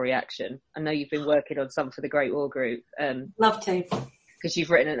about Cavalry Action. I know you've been working on some for the Great War Group. Love to. Because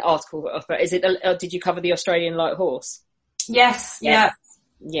you've written an article. Is it? Did you cover the Australian Light Horse? Yes. Yeah.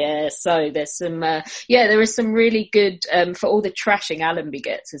 Yeah, so there's some, there is some really good, for all the trashing Allenby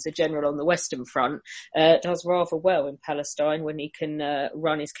gets as a general on the Western Front, does rather well in Palestine when he can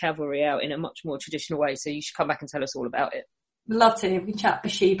run his cavalry out in a much more traditional way. So you should come back and tell us all about it. Love to. We chat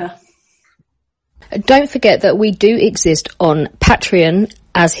Bathsheba. Don't forget that we do exist on Patreon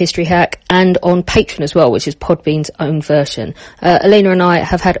as History Hack and on Patreon as well, which is Podbean's own version. Alina and I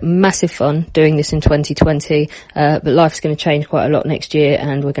have had massive fun doing this in 2020, but life's going to change quite a lot next year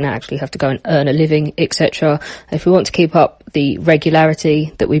and we're going to actually have to go and earn a living, etc. If we want to keep up the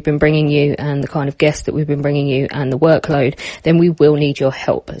regularity that we've been bringing you and the kind of guests that we've been bringing you and the workload, then we will need your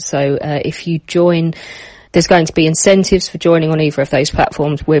help. So if you join, there's going to be incentives for joining on either of those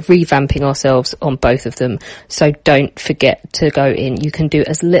platforms. We're revamping ourselves on both of them. So don't forget to go in. You can do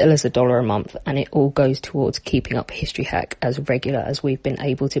as little as $1 a month and it all goes towards keeping up History Hack as regular as we've been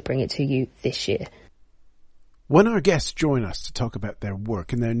able to bring it to you this year. When our guests join us to talk about their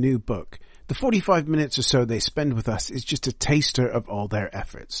work and their new book, the 45 minutes or so they spend with us is just a taster of all their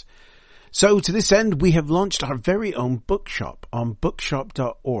efforts. So to this end, we have launched our very own bookshop on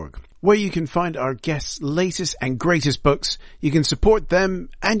bookshop.org, where you can find our guests' latest and greatest books. You can support them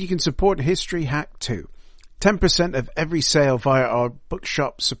and you can support History Hack too. 10% of every sale via our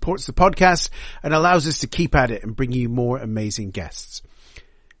bookshop supports the podcast and allows us to keep at it and bring you more amazing guests.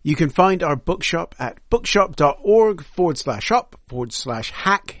 You can find our bookshop at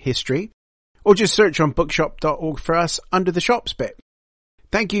bookshop.org/shop/hack history, or just search on bookshop.org for us under the shops bit.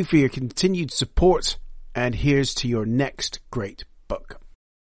 Thank you for your continued support, and here's to your next great book.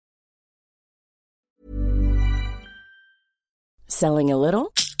 Selling a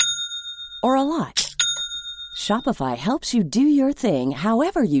little or a lot? Shopify helps you do your thing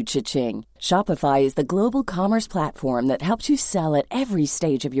however you cha-ching. Shopify is the global commerce platform that helps you sell at every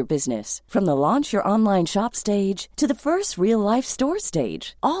stage of your business. From the launch your online shop stage to the first real-life store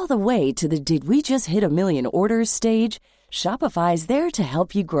stage, all the way to the did we just hit a million orders stage. Shopify is there to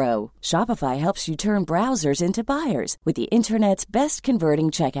help you grow. Shopify helps you turn browsers into buyers with the internet's best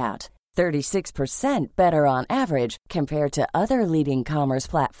converting checkout. 36% better on average compared to other leading commerce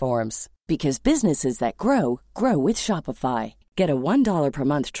platforms. Because businesses that grow, grow with Shopify. Get a $1 per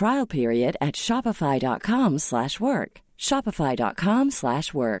month trial period at shopify.com/work.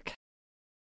 Shopify.com/work.